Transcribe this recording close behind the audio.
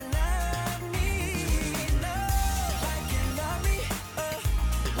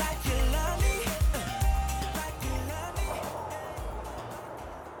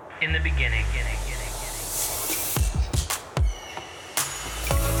in the beginning.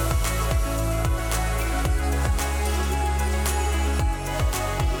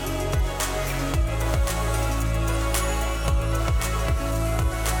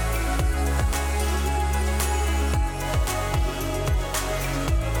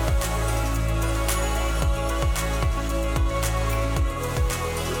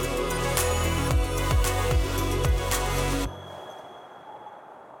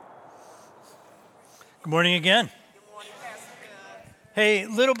 Good morning again. Good morning, Pastor. Hey,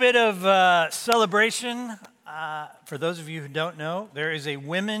 little bit of celebration. For those of you who don't know, there is a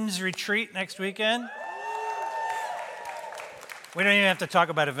women's retreat next weekend. We don't even have to talk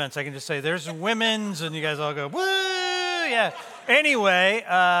about events. I can just say there's a women's, and you guys all go, woo, yeah. Anyway,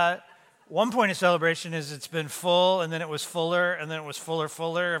 one point of celebration is it's been full, and then it was fuller, and then it was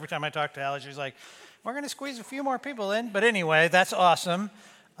fuller. Every time I talk to Alice, she's like, we're going to squeeze a few more people in. But anyway, that's awesome.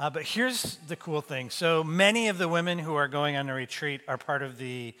 But here's the cool thing. So many of the women who are going on the retreat are part of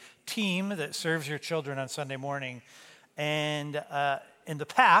the team that serves your children on Sunday morning. And in the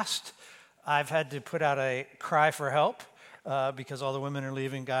past, I've had to put out a cry for help because all the women are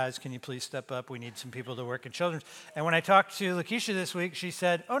leaving. Guys, can you please step up? We need some people to work in children's. And when I talked to Lakeisha this week, she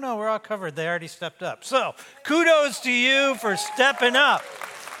said, oh, no, we're all covered. They already stepped up. So kudos to you for stepping up.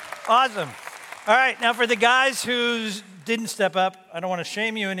 Awesome. All right, now for the guys who didn't step up, I don't want to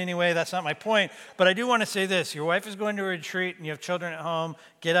shame you in any way. That's not my point. But I do want to say this. Your wife is going to a retreat and you have children at home.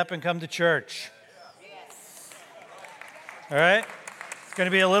 Get up and come to church. Yes. All right? It's going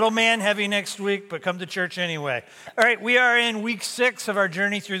to be a little man-heavy next week, but come to church anyway. All right, we are in week 6 of our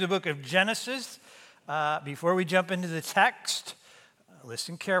journey through the book of Genesis. Before we jump into the text,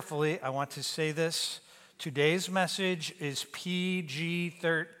 listen carefully. I want to say this. Today's message is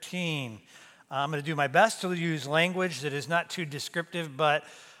PG-13. I'm going to do my best to use language that is not too descriptive, but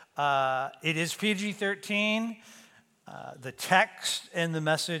it is PG-13. The text and the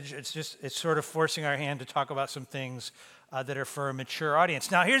message, it's sort of forcing our hand to talk about some things that are for a mature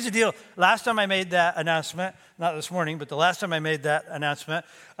audience. Now, here's the deal. Last time I made that announcement, not this morning, but the last time I made that announcement,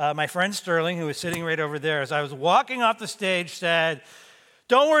 my friend Sterling, who was sitting right over there, as I was walking off the stage, said,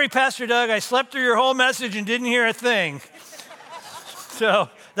 don't worry, Pastor Doug, I slept through your whole message and didn't hear a thing. So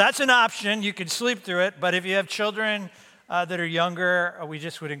that's an option. You can sleep through it. But if you have children that are younger, we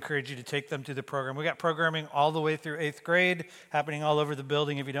just would encourage you to take them through the program. We got programming all the way through 8th grade, happening all over the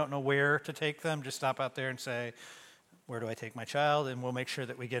building. If you don't know where to take them, just stop out there and say, where do I take my child? And we'll make sure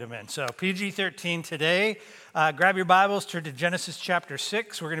that we get them in. So PG-13 today. Grab your Bibles, turn to Genesis chapter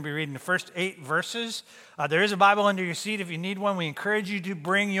 6. We're going to be reading the first 8 verses. There is a Bible under your seat if you need one. We encourage you to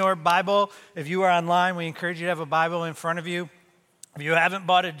bring your Bible. If you are online, we encourage you to have a Bible in front of you. If you haven't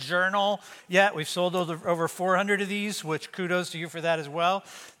bought a journal yet, we've sold over 400 of these, which kudos to you for that as well.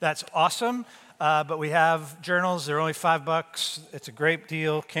 That's awesome. But we have journals. They're only $5. It's a great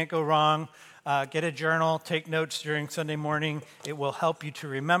deal. Can't go wrong. Get a journal. Take notes during Sunday morning. It will help you to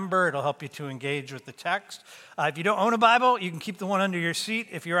remember. It'll help you to engage with the text. If you don't own a Bible, you can keep the one under your seat.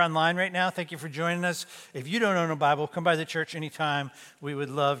 If you're online right now, thank you for joining us. If you don't own a Bible, come by the church anytime. We would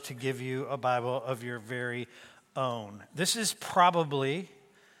love to give you a Bible of your very own. This is probably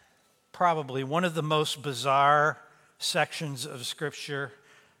one of the most bizarre sections of Scripture,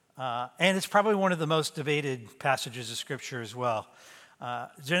 and it's probably one of the most debated passages of Scripture as well.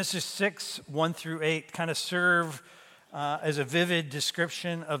 Genesis 6, 1 through 8 kind of serve as a vivid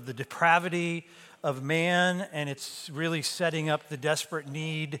description of the depravity of man, and it's really setting up the desperate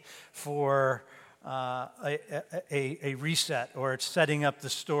need for a reset, or it's setting up the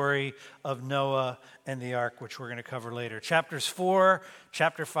story of Noah and the ark, which we're going to cover later. Chapters 4,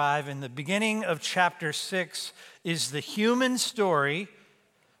 chapter 5, and the beginning of chapter 6 is the human story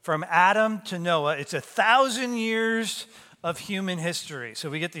from Adam to Noah. It's 1,000 years of human history.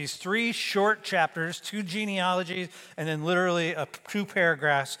 So we get these 3 short chapters, 2 genealogies, and then literally 2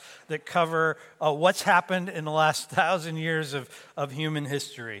 paragraphs that cover what's happened in the last 1,000 years of human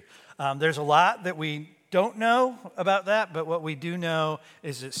history. There's a lot that we don't know about that, but what we do know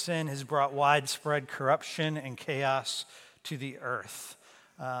is that sin has brought widespread corruption and chaos to the earth.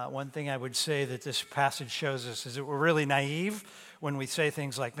 One thing I would say that this passage shows us is that we're really naive when we say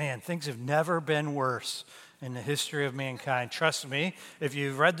things like, man, things have never been worse in the history of mankind. Trust me, if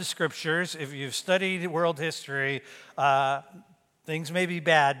you've read the scriptures, if you've studied world history, things may be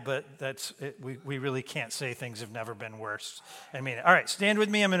bad, but we really can't say things have never been worse. I mean, all right, stand with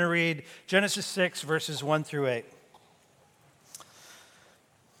me. I'm going to read Genesis 6, verses 1 through 8.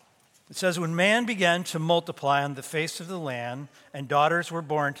 It says, when man began to multiply on the face of the land, and daughters were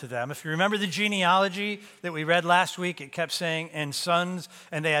born to them. If you remember the genealogy that we read last week, it kept saying, and sons,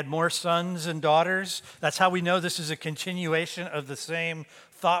 and they had more sons and daughters. That's how we know this is a continuation of the same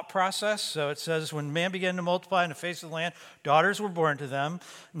thought process. So it says, when man began to multiply on the face of the land, daughters were born to them.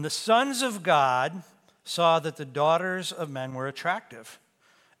 And the sons of God saw that the daughters of men were attractive,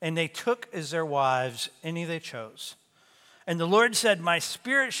 and they took as their wives any they chose. And the Lord said, my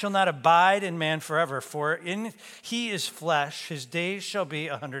spirit shall not abide in man forever, for in he is flesh, his days shall be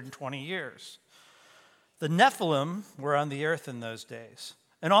 120 years. The Nephilim were on the earth in those days,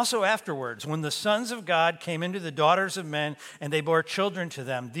 and also afterwards, when the sons of God came into the daughters of men, and they bore children to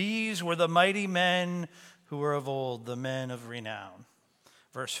them. These were the mighty men who were of old, the men of renown.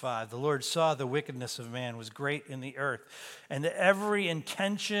 Verse 5, the Lord saw the wickedness of man was great in the earth, and that every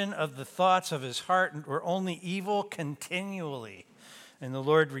intention of the thoughts of his heart were only evil continually. And the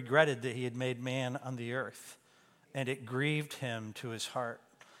Lord regretted that he had made man on the earth, and it grieved him to his heart.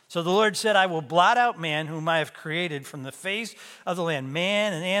 So the Lord said, I will blot out man whom I have created from the face of the land,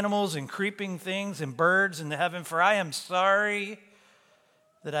 man and animals and creeping things and birds in the heaven, for I am sorry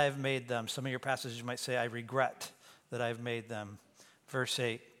that I have made them. Some of your passages might say, I regret that I have made them. Verse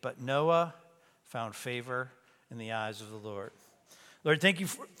 8, but Noah found favor in the eyes of the Lord. Lord, thank you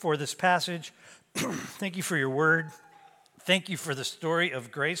for this passage. Thank you for your word. Thank you for the story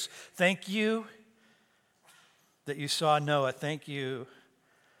of grace. Thank you that you saw Noah. Thank you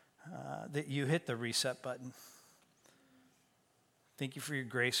that you hit the reset button. Thank you for your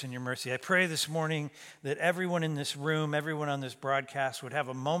grace and your mercy. I pray this morning that everyone in this room, everyone on this broadcast would have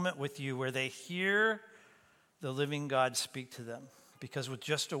a moment with you where they hear the living God speak to them. Because with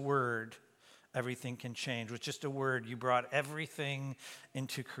just a word, everything can change. With just a word, you brought everything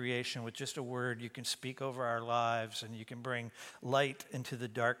into creation. With just a word, you can speak over our lives, and you can bring light into the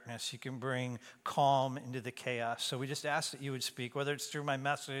darkness. You can bring calm into the chaos. So we just ask that you would speak, whether it's through my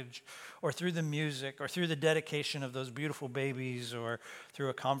message or through the music or through the dedication of those beautiful babies or through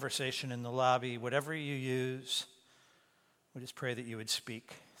a conversation in the lobby, whatever you use, we just pray that you would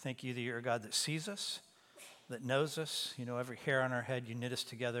speak. Thank you that you're a God that sees us, that knows us. You know every hair on our head. You knit us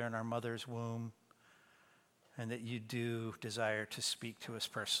together in our mother's womb, and that you do desire to speak to us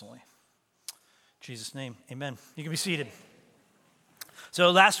personally. In Jesus' name, amen. You can be seated.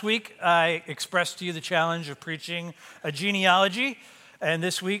 So last week, I expressed to you the challenge of preaching a genealogy, and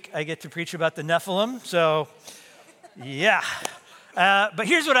this week I get to preach about the Nephilim. So, yeah. But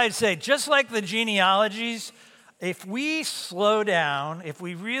here's what I'd say. Just like the genealogies, if we slow down, if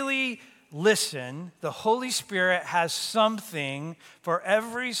we really listen, the Holy Spirit has something for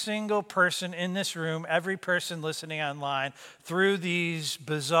every single person in this room, every person listening online, through these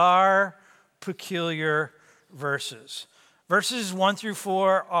bizarre, peculiar verses. Verses 1 through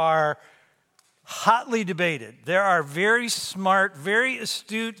 4 are hotly debated. There are very smart, very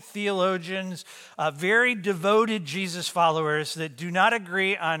astute theologians, very devoted Jesus followers that do not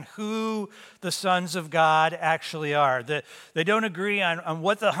agree on who the sons of God actually are. They don't agree on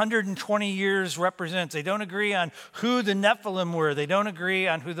what the 120 years represents. They don't agree on who the Nephilim were. They don't agree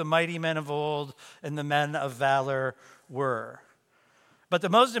on who the mighty men of old and the men of valor were. But the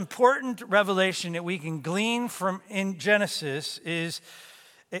most important revelation that we can glean from in Genesis is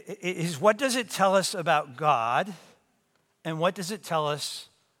what does it tell us about God, and what does it tell us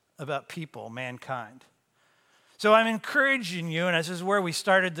about people, mankind? So I'm encouraging you, and this is where we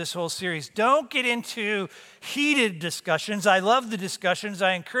started this whole series, don't get into heated discussions. I love the discussions.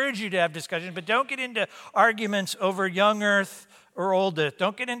 I encourage you to have discussions, but don't get into arguments over young earth or old earth.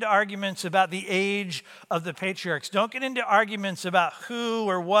 Don't get into arguments about the age of the patriarchs. Don't get into arguments about who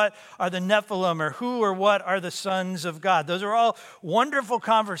or what are the Nephilim or who or what are the sons of God. Those are all wonderful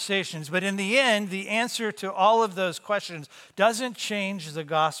conversations, but in the end, the answer to all of those questions doesn't change the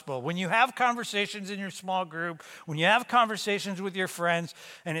gospel. When you have conversations in your small group, when you have conversations with your friends,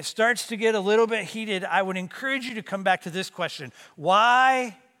 and it starts to get a little bit heated, I would encourage you to come back to this question.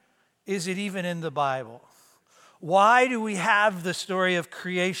 Why is it even in the Bible? Why do we have the story of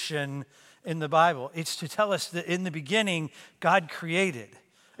creation in the Bible? It's to tell us that in the beginning, God created.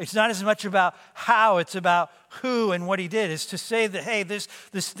 It's not as much about how, it's about who and what he did. It's to say that, hey, this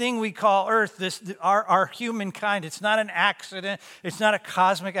thing we call earth, our humankind, it's not an accident. It's not a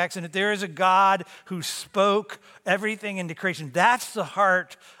cosmic accident. There is a God who spoke everything into creation. That's the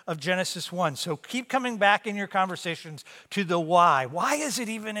heart of Genesis 1. So keep coming back in your conversations to the why. Why is it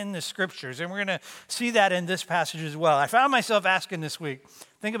even in the scriptures? And we're going to see that in this passage as well. I found myself asking this week,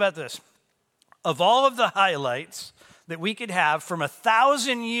 think about this. Of all of the highlights that we could have from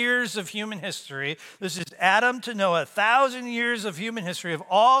 1,000 years of human history. This is Adam to Noah, 1,000 years of human history of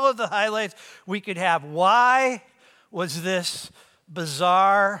all of the highlights we could have. Why was this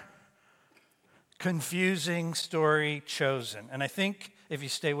bizarre, confusing story chosen? And I think if you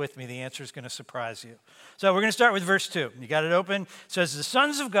stay with me, the answer is going to surprise you. So we're going to start with verse 2. You got it open? It says, the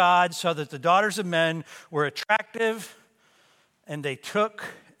sons of God saw that the daughters of men were attractive, and they took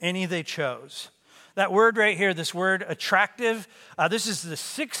any they chose. That word right here, this word attractive, this is the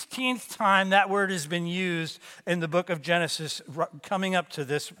 16th time that word has been used in the book of Genesis, coming up to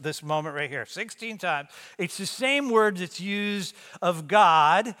this moment right here. 16 times. It's the same word that's used of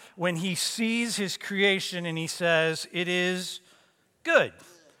God when he sees his creation and he says, it is good,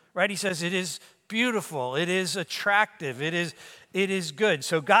 right? He says, it is beautiful, it is attractive, it is good.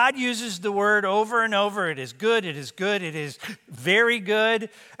 So God uses the word over and over. It is good, it is good, it is very good.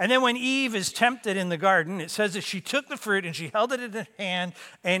 And then when Eve is tempted in the garden, it says that she took the fruit and she held it in her hand,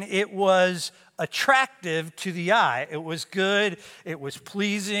 and it was attractive to the eye. It was good, it was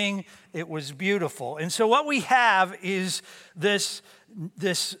pleasing, it was beautiful. And so what we have is this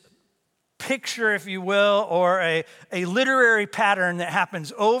picture, if you will, or a literary pattern that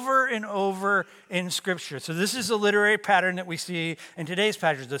happens over and over in Scripture. So this is a literary pattern that we see in today's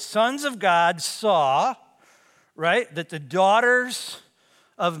passage. The sons of God saw, right, that the daughters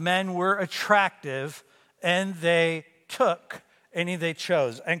of men were attractive, and they took any they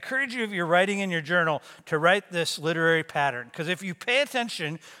chose. I encourage you, if you're writing in your journal, to write this literary pattern, because if you pay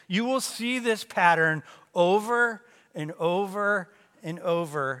attention, you will see this pattern over and over and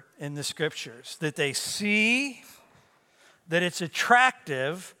over in the Scriptures, that they see that it's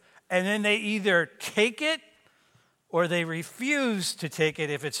attractive, and then they either take it or they refuse to take it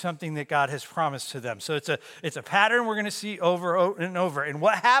if it's something that God has promised to them. So it's a pattern we're going to see over and over. And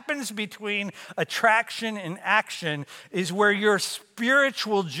what happens between attraction and action is where your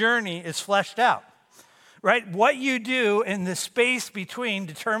spiritual journey is fleshed out. Right? What you do in the space between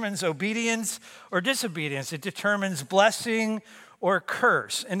determines obedience or disobedience. It determines blessing or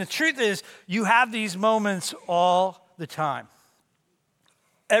curse. And the truth is, you have these moments all the time.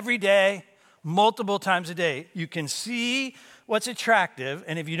 Every day, multiple times a day, you can see what's attractive,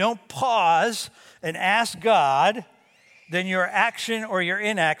 and if you don't pause and ask God, then your action or your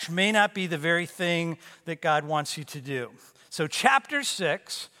inaction may not be the very thing that God wants you to do. So chapter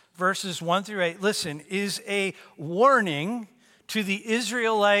 6, verses 1 through 8, listen, is a warning to the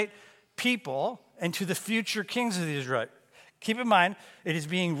Israelite people and to the future kings of the Israelite. Keep in mind, it is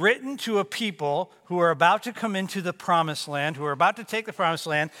being written to a people who are about to come into the promised land, who are about to take the promised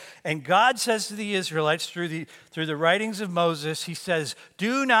land. And God says to the Israelites through the writings of Moses, he says,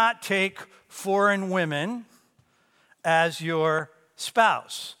 do not take foreign women as your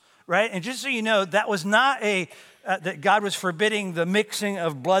spouse, right? And just so you know, that was not that God was forbidding the mixing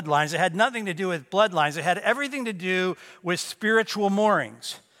of bloodlines. It had nothing to do with bloodlines. It had everything to do with spiritual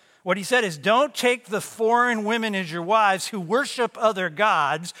moorings. What he said is, don't take the foreign women as your wives who worship other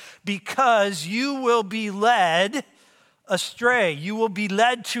gods, because you will be led astray. You will be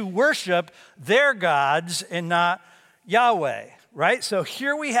led to worship their gods and not Yahweh, right? So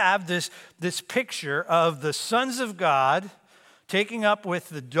here we have this picture of the sons of God taking up with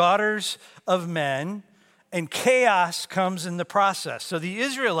the daughters of men, and chaos comes in the process. So the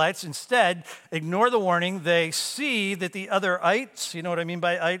Israelites instead ignore the warning. They see that the other ites, you know what I mean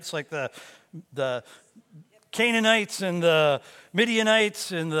by ites, like the Canaanites and the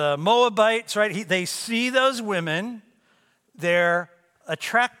Midianites and the Moabites, right? They see those women, they're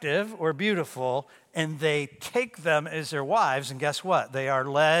attractive or beautiful, and they take them as their wives. And guess what? They are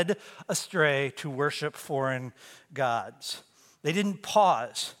led astray to worship foreign gods. They didn't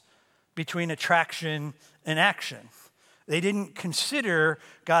pause between attraction and action. They didn't consider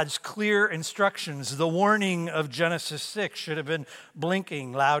God's clear instructions. The warning of Genesis 6 should have been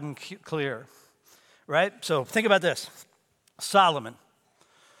blinking loud and clear, right? So think about this. Solomon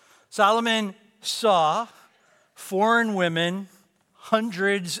saw foreign women,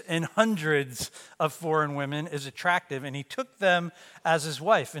 hundreds and hundreds of foreign women, as attractive, and he took them as his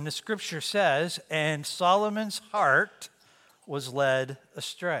wife. And the scripture says, and Solomon's heart was led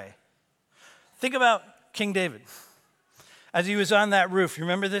astray. Think about King David. As he was on that roof, you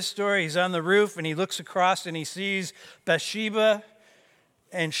remember this story? He's on the roof and he looks across and he sees Bathsheba,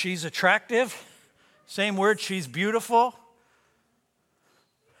 and she's attractive. Same word, she's beautiful.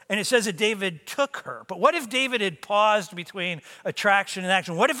 And it says that David took her. But what if David had paused between attraction and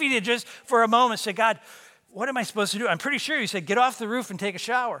action? What if he had just for a moment said, God, what am I supposed to do? I'm pretty sure he said, get off the roof and take a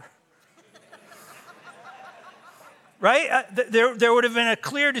shower. right? There would have been a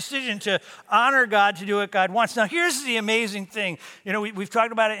clear decision to honor God, to do what God wants. Now, here's the amazing thing. You know, we've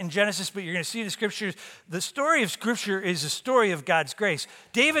talked about it in Genesis, but you're going to see in the Scriptures, the story of Scripture is a story of God's grace.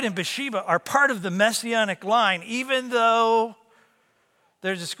 David and Bathsheba are part of the messianic line, even though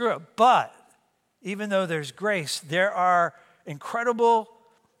there's a screw-up. But even though there's grace, there are incredible,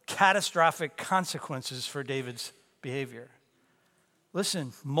 catastrophic consequences for David's behavior.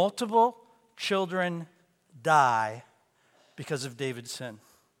 Listen, multiple children die because of David's sin.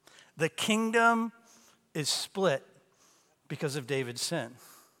 The kingdom is split because of David's sin.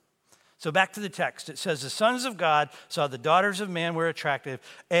 So back to the text. It says, the sons of God saw the daughters of man were attractive,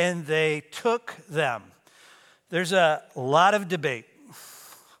 and they took them. There's a lot of debate,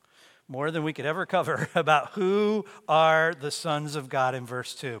 more than we could ever cover, about who are the sons of God in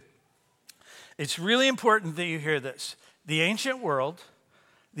verse 2. It's really important that you hear this. The ancient world,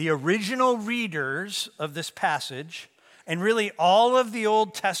 the original readers of this passage, and really all of the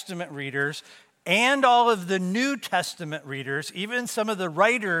Old Testament readers and all of the New Testament readers, even some of the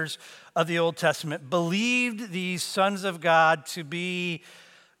writers of the Old Testament, believed these sons of God to be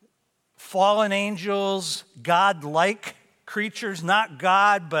fallen angels, God-like creatures, not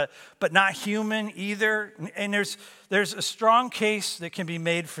God, but not human either. And there's a strong case that can be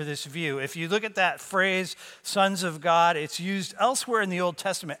made for this view. If you look at that phrase, sons of God, it's used elsewhere in the Old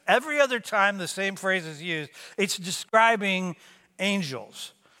Testament. Every other time the same phrase is used, it's describing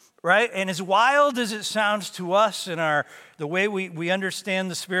angels, right? And as wild as it sounds to us in the way we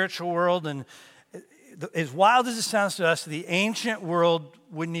understand the spiritual world, and as wild as it sounds to us, the ancient world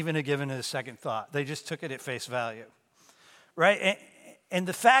wouldn't even have given it a second thought. They just took it at face value. Right? And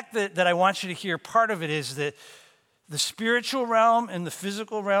the fact that I want you to hear, part of it is that the spiritual realm and the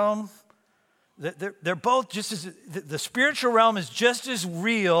physical realm, they're both just as, the spiritual realm is just as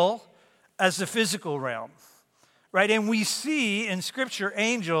real as the physical realm. Right? And we see in Scripture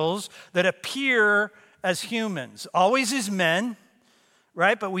angels that appear as humans, always as men,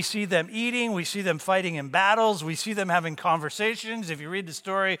 right? But we see them eating, we see them fighting in battles, we see them having conversations. If you read the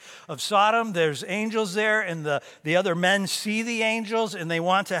story of Sodom, there's angels there, and the other men see the angels, and they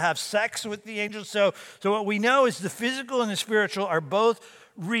want to have sex with the angels. So what we know is the physical and the spiritual are both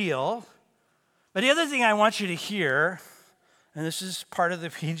real. But the other thing I want you to hear, and this is part of the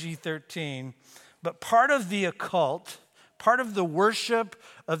PG-13, but part of the occult, part of the worship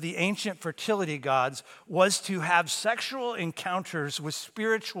of the ancient fertility gods was to have sexual encounters with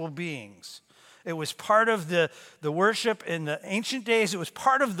spiritual beings. It was part of the worship in the ancient days. It was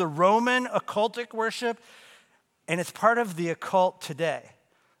part of the Roman occultic worship, and it's part of the occult today.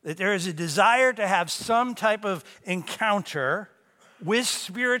 That there is a desire to have some type of encounter with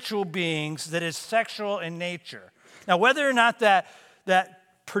spiritual beings that is sexual in nature. Now, whether or not that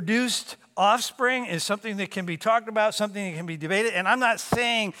produced offspring is something that can be talked about, something that can be debated, and I'm not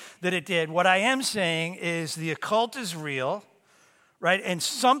saying that it did. What I am saying is the occult is real, right? And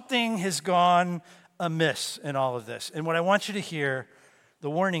something has gone amiss in all of this. And what I want you to hear, the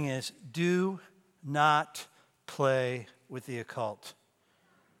warning is, do not play with the occult.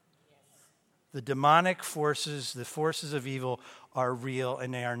 The demonic forces, the forces of evil are real,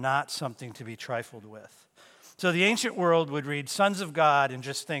 and they are not something to be trifled with. So the ancient world would read sons of God and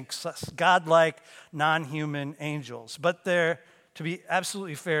just think godlike, non-human angels. But to be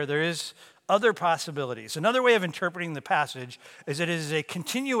absolutely fair, there is other possibilities. Another way of interpreting the passage is that it is a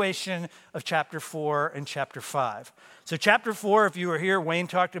continuation of chapter 4 and chapter 5. So chapter 4, if you were here, Wayne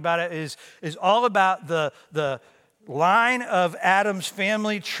talked about it, is all about the line of Adam's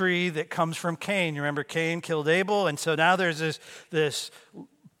family tree that comes from Cain. You remember Cain killed Abel, and so now there's this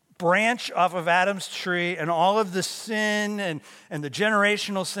branch off of Adam's tree and all of the sin and the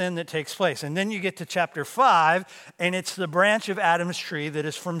generational sin that takes place. And then you get to chapter 5, and it's the branch of Adam's tree that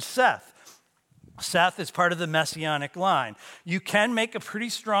is from Seth. Seth is part of the messianic line. You can make a pretty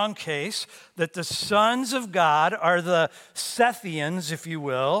strong case that the sons of God are the Sethians, if you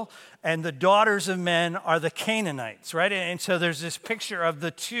will, and the daughters of men are the Canaanites, right? And so there's this picture of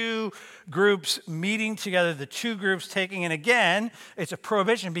the two groups meeting together, the two groups taking, and again, it's a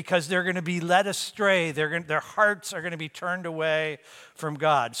prohibition because they're going to be led astray. Their hearts are going to be turned away from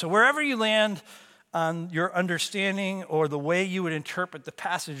God. So wherever you land on your understanding or the way you would interpret the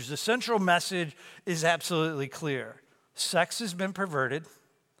passage, the central message is absolutely clear. Sex has been perverted.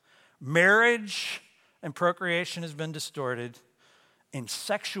 Marriage and procreation has been distorted. And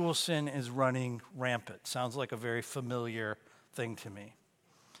sexual sin is running rampant. Sounds like a very familiar thing to me.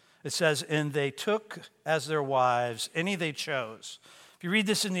 It says, and they took as their wives any they chose, If you read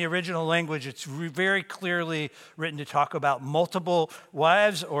this in the original language, it's very clearly written to talk about multiple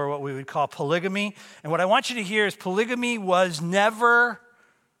wives, or what we would call polygamy. And what I want you to hear is polygamy was never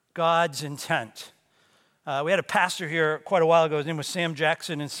God's intent. We had a pastor here quite a while ago. His name was Sam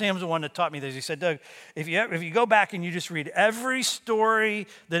Jackson, and Sam's the one that taught me this. He said, Doug, if you go back and you just read every story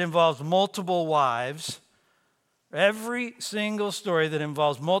that involves multiple wives, every single story that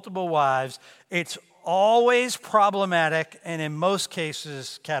involves multiple wives, it's always problematic and in most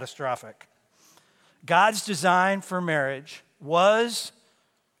cases catastrophic. God's design for marriage was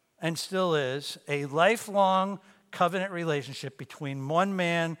and still is a lifelong covenant relationship between one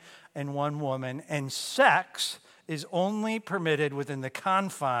man and one woman, and sex is only permitted within the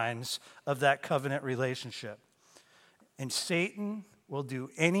confines of that covenant relationship. And Satan will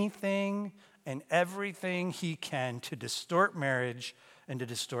do anything and everything he can to distort marriage and to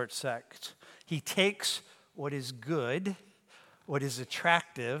distort sex. He takes what is good, what is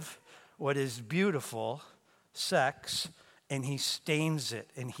attractive, what is beautiful, sex, and he stains it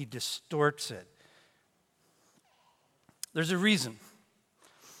and he distorts it. There's a reason.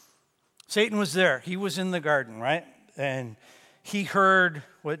 Satan was there. He was in the garden, right? And he heard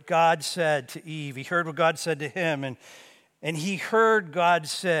what God said to Eve. He heard what God said to him. And he heard God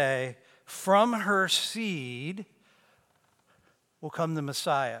say, from her seed will come the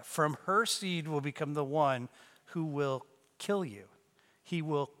Messiah. From her seed will become the one who will kill you. He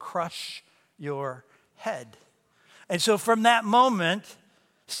will crush your head. And so from that moment,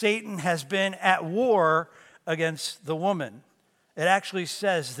 Satan has been at war against the woman. It actually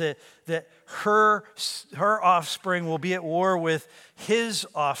says that her offspring will be at war with his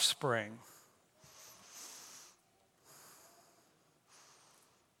offspring.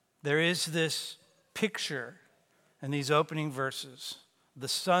 There is this picture in these opening verses, the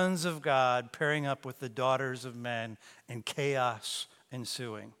sons of God pairing up with the daughters of men and chaos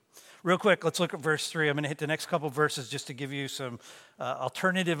ensuing. Real quick, let's look at verse 3. I'm going to hit the next couple verses just to give you some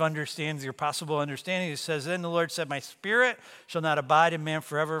alternative understandings, your possible understanding. It says, then the Lord said, my spirit shall not abide in man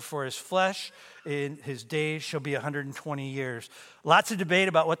forever, for his flesh in his days shall be 120 years. Lots of debate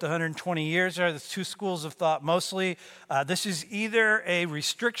about what the 120 years are. There's two schools of thought mostly. This is either a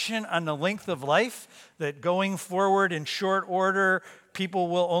restriction on the length of life, that going forward in short order, people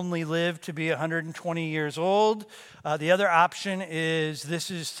will only live to be 120 years old. The other option is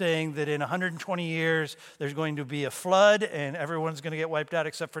this is saying that in 120 years, there's going to be a flood and everyone's going to get wiped out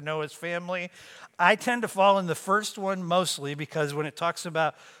except for Noah's family. I tend to fall in the first one mostly because when it talks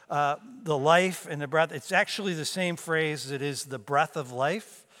about the life and the breath, it's actually the same phrase that is the breath of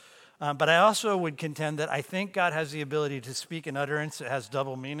life. But I also would contend that I think God has the ability to speak an utterance that has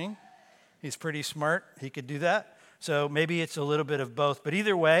double meaning. He's pretty smart. He could do that. So maybe it's a little bit of both. But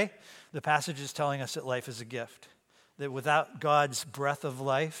either way, the passage is telling us that life is a gift. That without God's breath of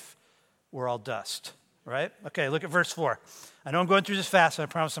life, we're all dust, right? Okay, look at verse 4. I know I'm going through this fast, and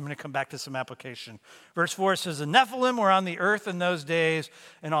I promise I'm going to come back to some application. Verse 4 says, the Nephilim were on the earth in those days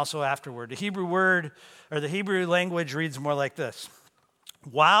and also afterward. The Hebrew word, or the Hebrew language reads more like this.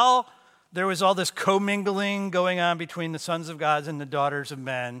 While there was all this commingling going on between the sons of God and the daughters of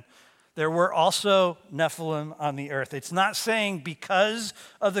men, there were also Nephilim on the earth. It's not saying because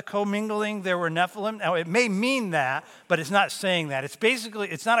of the commingling there were Nephilim. Now, it may mean that, but it's not saying that. It's basically,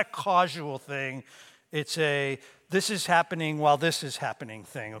 it's not a causal thing. It's a, this is happening while this is happening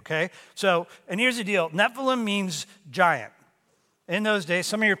thing, okay? So, and here's the deal. Nephilim means giant. In those days,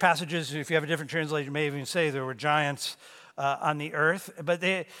 some of your passages, if you have a different translation, may even say there were giants on the earth, but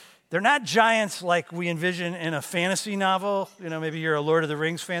they're not giants like we envision in a fantasy novel. You know, maybe you're a Lord of the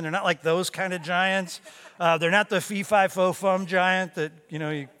Rings fan. They're not like those kind of giants. They're not the fee-fi-fo-fum giant that, you know,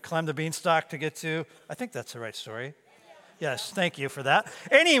 you climb the beanstalk to get to. I think that's the right story. Yes, thank you for that.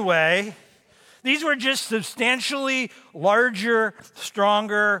 Anyway, these were just substantially larger,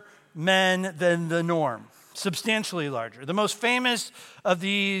 stronger men than the norm. Substantially larger. The most famous of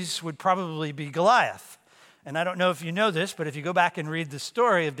these would probably be Goliath. And I don't know if you know this, but if you go back and read the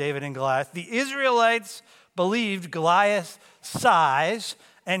story of David and Goliath, the Israelites believed Goliath's size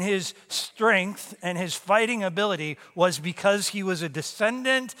and his strength and his fighting ability was because he was a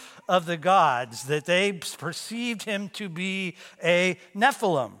descendant of the gods, that they perceived him to be a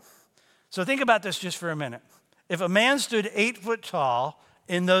Nephilim. So think about this just for a minute. If a man stood 8 foot tall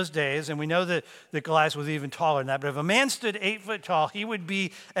in those days, and we know that Goliath was even taller than that, but if a man stood 8 foot tall, he would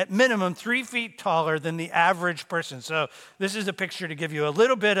be at minimum 3 feet taller than the average person. So this is a picture to give you a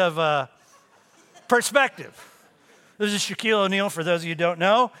little bit of a perspective. This is Shaquille O'Neal, for those of you who don't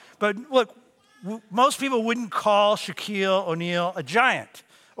know. But look, most people wouldn't call Shaquille O'Neal a giant,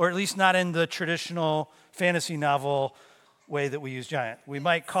 or at least not in the traditional fantasy novel way that we use giant. We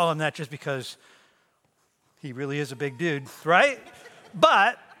might call him that just because he really is a big dude, right?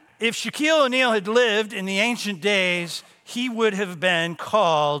 But if Shaquille O'Neal had lived in the ancient days, he would have been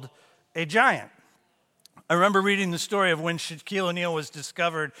called a giant. I remember reading the story of when Shaquille O'Neal was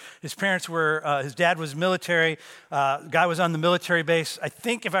discovered. His parents were, his dad was military. Guy was on the military base. I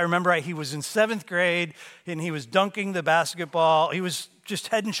think, if I remember right, he was in 7th grade, and he was dunking the basketball. He was just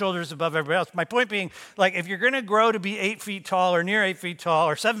head and shoulders above everybody else. My point being, like, if you're going to grow to be 8 feet tall or near 8 feet tall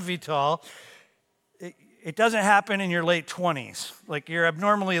or 7 feet tall, it doesn't happen in your late 20s. Like, you're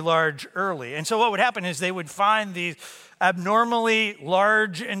abnormally large early. And so what would happen is they would find these abnormally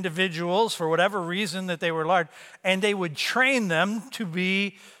large individuals, for whatever reason that they were large, and they would train them to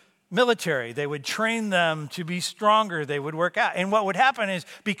be military. They would train them to be stronger. They would work out. And what would happen is,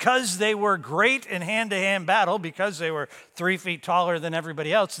 because they were great in hand-to-hand battle, because they were 3 feet taller than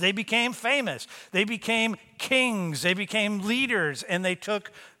everybody else, they became famous. They became kings. They became leaders, and they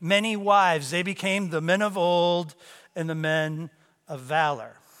took many wives. They became the men of old and the men of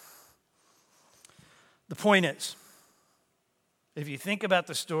valor. The point is, if you think about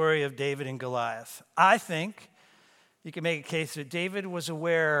the story of David and Goliath, I think you can make a case that David was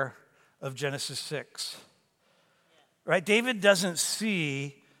aware of Genesis 6. Right? David doesn't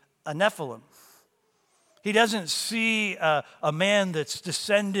see a Nephilim. He doesn't see a man that's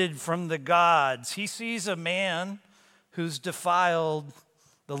descended from the gods. He sees a man who's defiled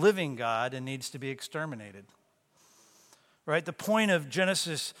the living God and needs to be exterminated. Right? The point of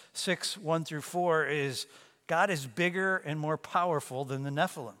Genesis 6, 1 through 4 is God is bigger and more powerful than the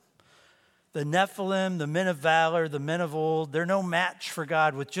Nephilim. The Nephilim, the men of valor, the men of old, they're no match for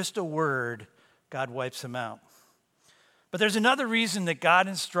God. With just a word, God wipes them out. But there's another reason that God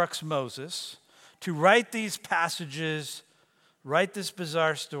instructs Moses to write these passages, write this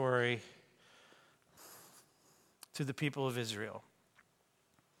bizarre story to the people of Israel.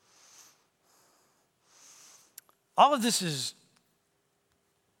 All of this is,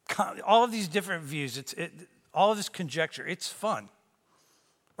 all of these different views, all of this conjecture, it's fun.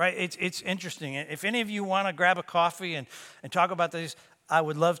 Right? It's interesting. If any of you want to grab a coffee and talk about these, I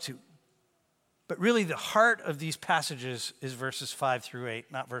would love to. But really, the heart of these passages is verses 5 through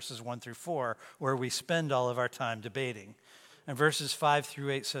 8, not verses 1 through 4, where we spend all of our time debating. And verses 5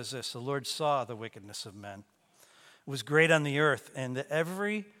 through 8 says this: the Lord saw the wickedness of men. It was great on the earth, and that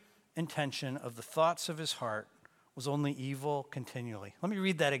every intention of the thoughts of his heart was only evil continually. Let me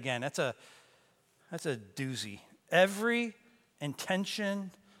read that again. That's a doozy. Every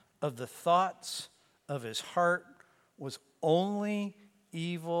intention of the thoughts of his heart was only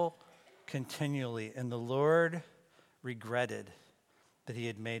evil continually. And the Lord regretted that he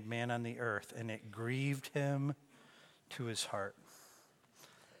had made man on the earth, and it grieved him to his heart.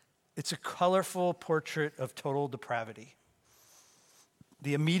 It's a colorful portrait of total depravity.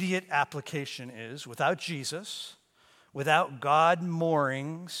 The immediate application is, without Jesus, without God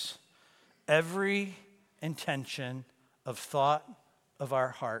moorings, every intention of thought of our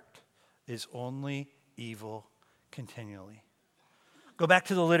heart is only evil continually. Go back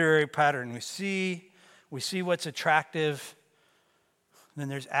to the literary pattern. We see what's attractive, and then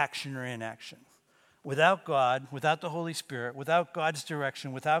there's action or inaction. Without God, without the Holy Spirit, without God's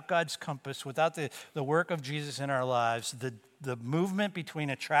direction, without God's compass, without the work of Jesus in our lives, the movement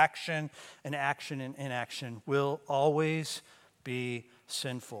between attraction and action and inaction will always be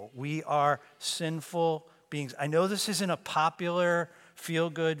sinful. We are sinful beings. I know this isn't a popular,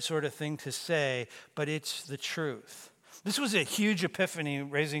 feel-good sort of thing to say, but it's the truth. This was a huge epiphany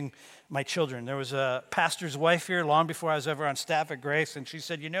raising my children. There was a pastor's wife here long before I was ever on staff at Grace, and she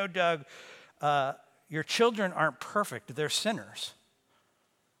said, Doug, your children aren't perfect. They're sinners.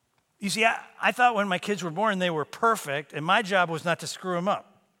 You see, I thought when my kids were born, they were perfect, and my job was not to screw them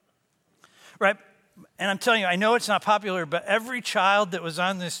up. Right? And I'm telling you, I know it's not popular, but every child that was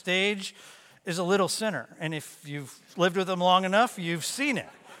on this stage is a little sinner. And if you've lived with them long enough, you've seen it.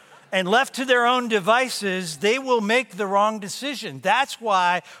 And left to their own devices, they will make the wrong decision. That's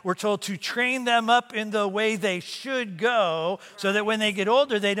why we're told to train them up in the way they should go, so that when they get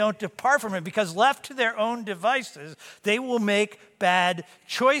older, they don't depart from it. Because left to their own devices, they will make bad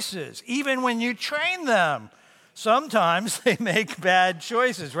choices. Even when you train them, sometimes they make bad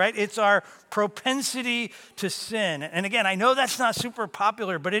choices, right? It's our propensity to sin. And again, I know that's not super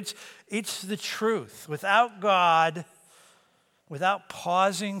popular, but it's the truth. Without God, without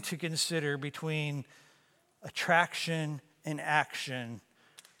pausing to consider between attraction and action,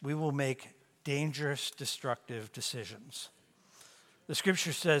 we will make dangerous, destructive decisions. The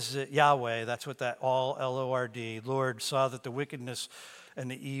scripture says that Yahweh, that's what that all, L-O-R-D, Lord, saw that the wickedness and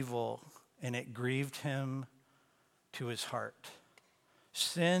the evil, and it grieved him to his heart.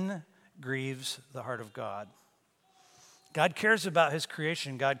 Sin grieves the heart of God. God cares about his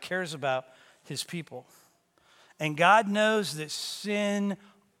creation. God cares about his people. And God knows that sin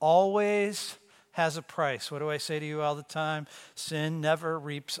always has a price. What do I say to you all the time? Sin never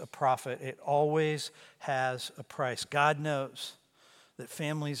reaps a profit. It always has a price. God knows that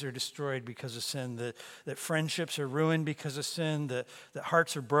families are destroyed because of sin, that friendships are ruined because of sin, that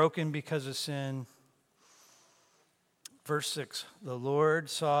hearts are broken because of sin. Verse 6, the Lord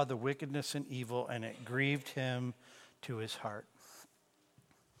saw the wickedness and evil, and it grieved him to his heart.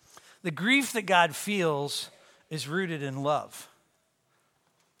 The grief that God feels is rooted in love.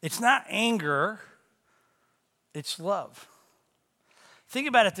 It's not anger, it's love. Think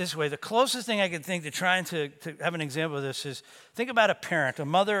about it this way. The closest thing I can think to trying to have an example of this is think about a parent, a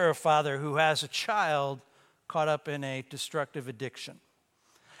mother or a father who has a child caught up in a destructive addiction.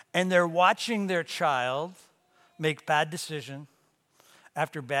 And they're watching their child make bad decision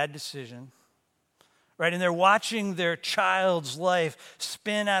after bad decision, right? And they're watching their child's life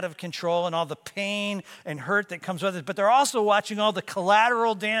spin out of control and all the pain and hurt that comes with it. But they're also watching all the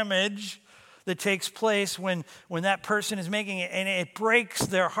collateral damage that takes place when that person is making it, and it breaks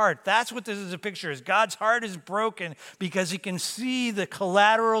their heart. That's what this is a picture is. God's heart is broken because he can see the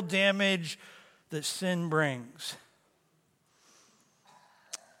collateral damage that sin brings.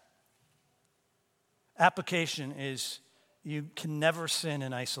 Application is you can never sin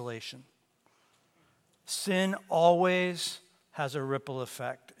in isolation. Sin always has a ripple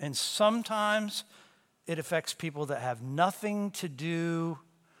effect, and sometimes it affects people that have nothing to do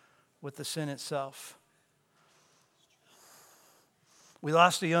with the sin itself. We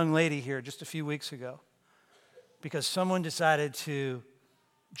lost a young lady here just a few weeks ago because someone decided to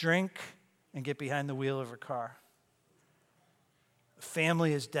drink and get behind the wheel of her car. The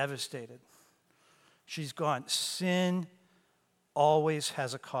family is devastated. She's gone. Sin always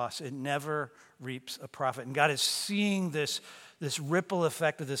has a cost. It never reaps a profit. And God is seeing this ripple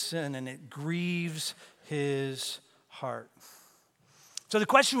effect of the sin, and it grieves his heart. So the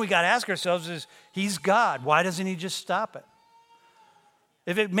question we got to ask ourselves is, he's God. Why doesn't he just stop it?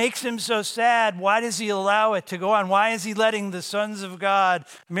 If it makes him so sad, why does he allow it to go on? Why is he letting the sons of God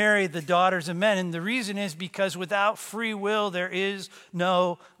marry the daughters of men? And the reason is because without free will, there is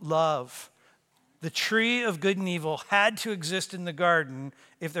no love. The tree of good and evil had to exist in the garden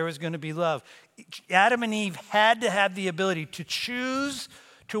if there was going to be love. Adam and Eve had to have the ability to choose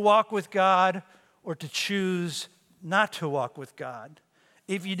to walk with God or to choose not to walk with God.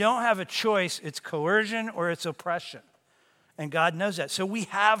 If you don't have a choice, it's coercion or it's oppression. And God knows that. So we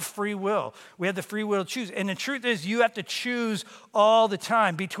have free will. We have the free will to choose. And the truth is, you have to choose all the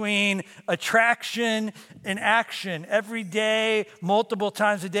time between attraction and action. Every day, multiple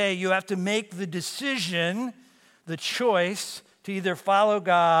times a day, you have to make the decision, the choice to either follow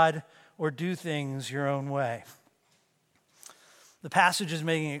God or do things your own way. The passage is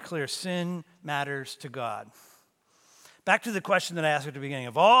making it clear. Sin matters to God. Back to the question that I asked at the beginning.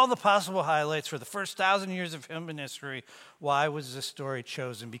 Of all the possible highlights for the first 1,000 years of human history, why was this story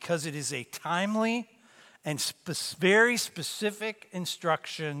chosen? Because it is a timely and very specific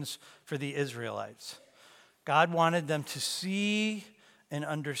instructions for the Israelites. God wanted them to see and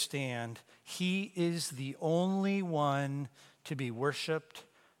understand he is the only one to be worshiped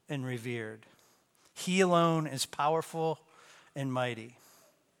and revered. He alone is powerful and mighty.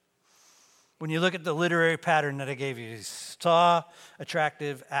 When you look at the literary pattern that I gave you, saw,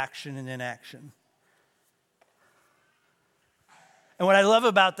 attractive, action, and inaction. And what I love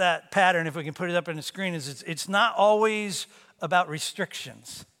about that pattern, if we can put it up on the screen, is it's not always about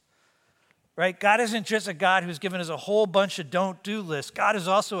restrictions, right? God isn't just a God who's given us a whole bunch of don't-do lists. God is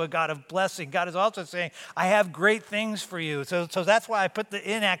also a God of blessing. God is also saying, I have great things for you. So that's why I put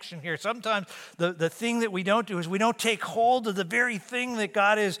the inaction here. Sometimes the thing that we don't do is we don't take hold of the very thing that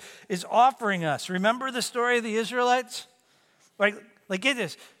God is offering us. Remember the story of the Israelites? Like get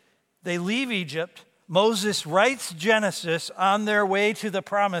this. They leave Egypt. Moses writes Genesis on their way to the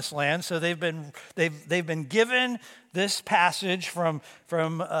promised land. So they've been given this passage from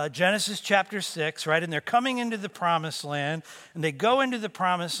Genesis chapter 6, right? And they're coming into the promised land, and they go into the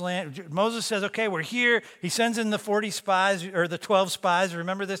promised land. Moses says, okay, we're here. He sends in the 40 spies, or the 12 spies.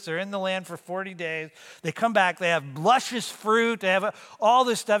 Remember this? They're in the land for 40 days. They come back. They have luscious fruit. They have all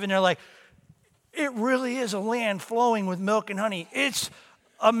this stuff, and they're like, it really is a land flowing with milk and honey. It's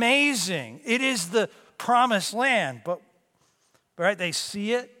amazing. It is the promised land. But right, they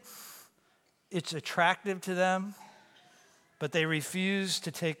see it. It's attractive to them. But they refuse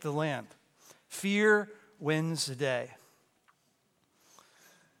to take the land. Fear wins the day.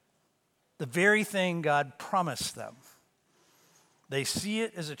 the very thing God promised them. They see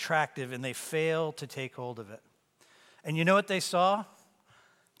it as attractive and they fail to take hold of it. And you know what they saw?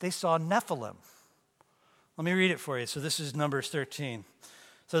 They saw Nephilim. Let me read it for you. So this is Numbers 13.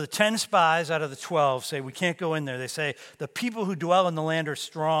 So the 10 spies out of the 12 say, we can't go in there. They say, the people who dwell in the land are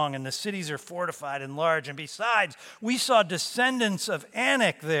strong and the cities are fortified and large. And besides, we saw descendants of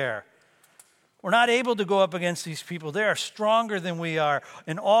Anak there. We're not able to go up against these people. They are stronger than we are.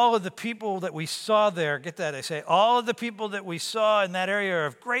 And all of the people that we saw there, get that, I say, all of the people that we saw in that area are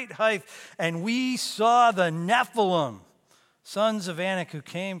of great height. And we saw the Nephilim, sons of Anak who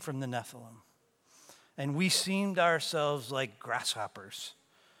came from the Nephilim. And we seemed ourselves like grasshoppers.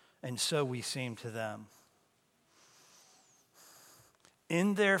 And so we seemed to them.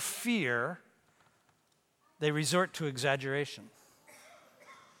 In their fear, they resort to exaggeration.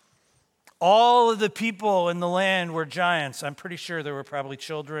 All of the people in the land were giants. I'm pretty sure there were probably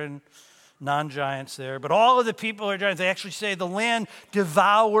children, non-giants there. But all of the people are giants. They actually say the land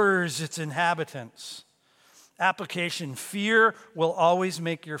devours its inhabitants. Application: fear will always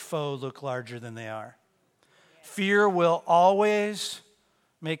make your foe look larger than they are. Fear will always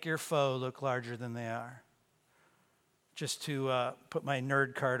make your foe look larger than they are. Just to put my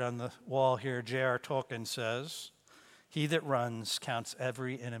nerd card on the wall here, J.R. Tolkien says, he that runs counts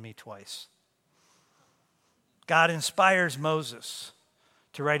every enemy twice. God inspires Moses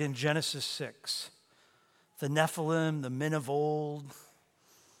to write in Genesis 6, the Nephilim, the men of old,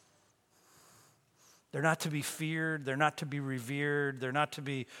 they're not to be feared, they're not to be revered, they're not to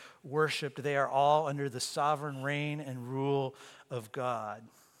be worshiped. They are all under the sovereign reign and rule of God.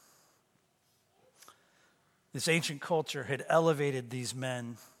 This ancient culture had elevated these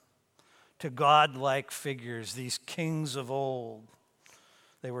men to godlike figures, these kings of old.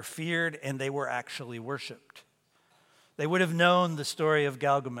 They were feared and they were actually worshiped. They would have known the story of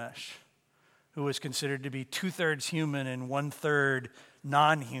Gilgamesh, who was considered to be 2/3 human and 1/3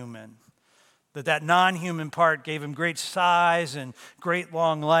 non-human. That non-human part gave him great size and great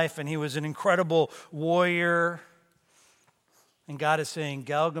long life, and he was an incredible warrior. And God is saying,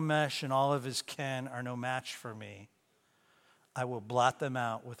 Gilgamesh and all of his kin are no match for me. I will blot them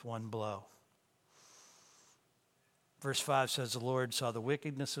out with one blow. Verse 5 says, the Lord saw the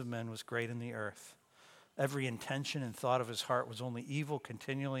wickedness of men was great in the earth. Every intention and thought of his heart was only evil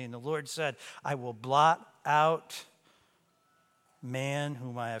continually. And the Lord said, I will blot out man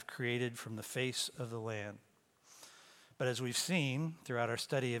whom I have created from the face of the land. But as we've seen throughout our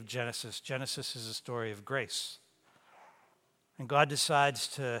study of Genesis, Genesis is a story of grace. And God decides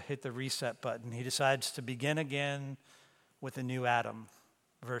to hit the reset button. He decides to begin again with a new Adam.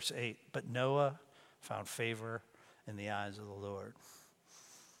 Verse 8, but Noah found favor in the eyes of the Lord.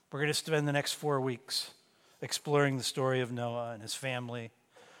 We're going to spend the next 4 weeks exploring the story of Noah and his family.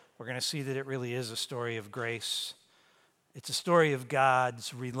 We're going to see that it really is a story of grace. It's a story of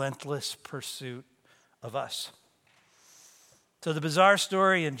God's relentless pursuit of us. So the bizarre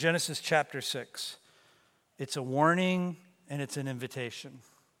story in Genesis chapter 6, it's a warning and it's an invitation.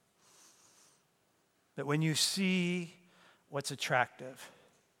 That when you see what's attractive,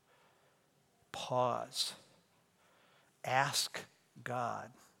 pause. Ask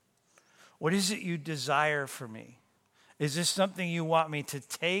God, what is it you desire for me? Is this something you want me to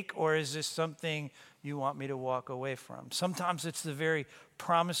take, or is this something you want me to walk away from? Sometimes it's the very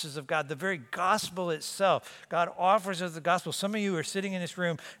promises of God, the very gospel itself. God offers us the gospel. Some of you are sitting in this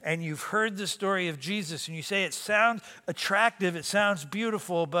room and you've heard the story of Jesus and you say, it sounds attractive, it sounds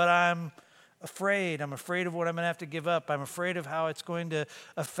beautiful, but I'm afraid. I'm afraid of what I'm going to have to give up. I'm afraid of how it's going to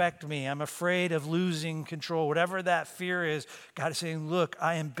affect me. I'm afraid of losing control. Whatever that fear is, God is saying, look,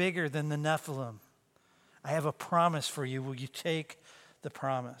 I am bigger than the Nephilim. I have a promise for you. Will you take the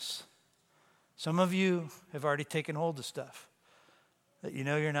promise? Some of you have already taken hold of stuff that you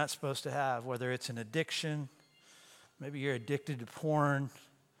know you're not supposed to have, whether it's an addiction, maybe you're addicted to porn.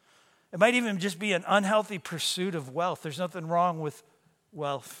 It might even just be an unhealthy pursuit of wealth. There's nothing wrong with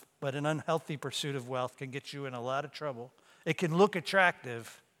wealth, but an unhealthy pursuit of wealth can get you in a lot of trouble. It can look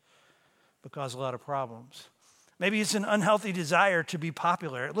attractive, but cause a lot of problems. Maybe it's an unhealthy desire to be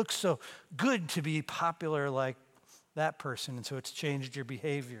popular. It looks so good to be popular like that person, and so it's changed your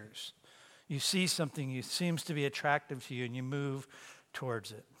behaviors. You see something that seems to be attractive to you, and you move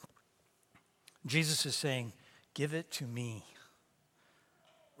towards it. Jesus is saying, give it to me.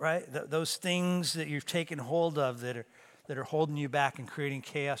 Right? Those things that you've taken hold of that are holding you back and creating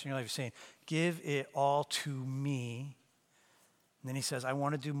chaos in your life, he's saying, give it all to me. And then he says, I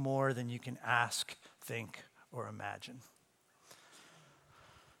want to do more than you can ask, think, or imagine.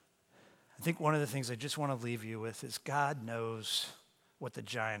 I think one of the things I just want to leave you with is God knows what the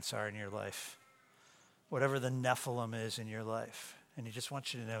giants are in your life, whatever the Nephilim is in your life. And he just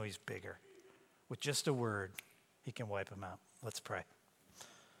wants you to know he's bigger. With just a word, he can wipe them out. Let's pray.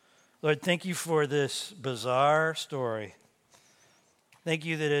 Lord, thank you for this bizarre story. Thank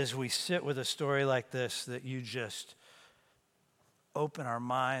you that as we sit with a story like this, that you just open our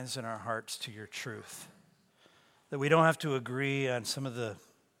minds and our hearts to your truth. That we don't have to agree on some of the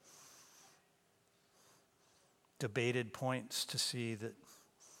debated points to see that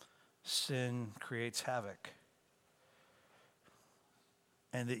sin creates havoc.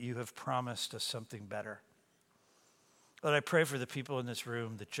 And that you have promised us something better. Lord, I pray for the people in this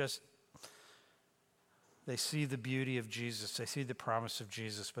room that they see the beauty of Jesus, they see the promise of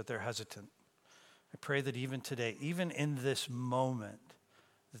Jesus, but they're hesitant. I pray that even today, even in this moment,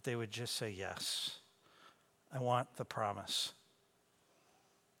 that they would just say, yes, I want the promise.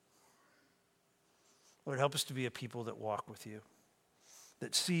 Lord, help us to be a people that walk with you,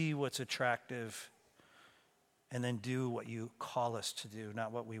 that see what's attractive, and then do what you call us to do,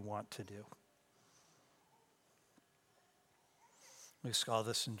 not what we want to do. We ask all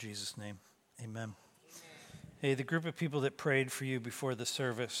this in Jesus' name. Amen. Hey, the group of people that prayed for you before the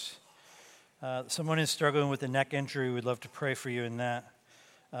service, someone is struggling with a neck injury. We'd love to pray for you in that.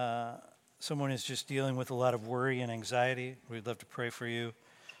 Someone is just dealing with a lot of worry and anxiety. We'd love to pray for you.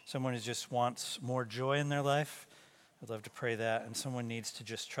 Someone is just wants more joy in their life. I'd love to pray that. And someone needs to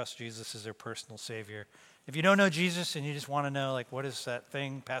just trust Jesus as their personal Savior. If you don't know Jesus and you just want to know, like, what is that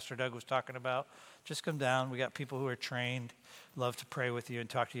thing Pastor Doug was talking about, just come down. We got people who are trained. Love to pray with you and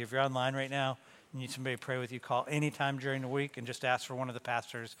talk to you. If you're online right now, you need somebody to pray with you, call anytime during the week and just ask for one of the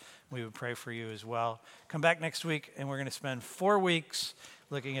pastors. We would pray for you as well. Come back next week, and we're going to spend 4 weeks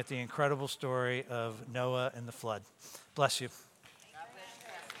looking at the incredible story of Noah and the flood. Bless you.